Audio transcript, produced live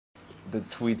the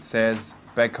tweet says,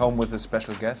 back home with a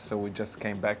special guest. So we just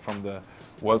came back from the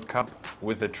World Cup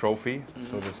with a trophy.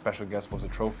 So the special guest was a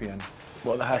trophy. And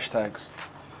what are the hashtags?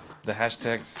 The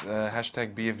hashtags,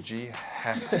 hashtag BFG,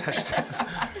 hashtag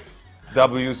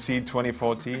WC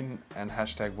 2014 and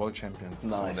hashtag World Champion.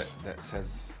 Nice. So that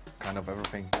says kind of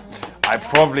everything.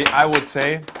 I would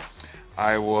say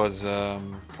I was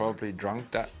probably drunk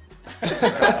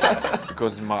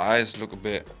because my eyes look a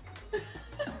bit...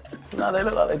 No, they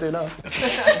look like they do now.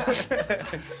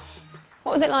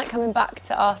 What was it like coming back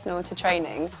to Arsenal to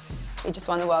training? You just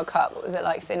won the World Cup. What was it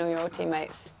like seeing all your old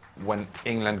teammates? When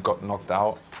England got knocked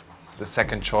out, the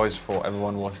second choice for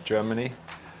everyone was Germany,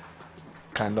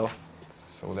 kind of.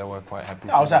 So they were quite happy.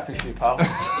 I was happy for you, pal.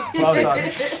 Well done.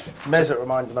 Mesut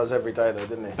reminded us every day though,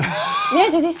 didn't he? Yeah,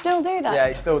 does he still do that? Yeah,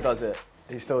 he still does it.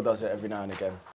 He still does it every now and again.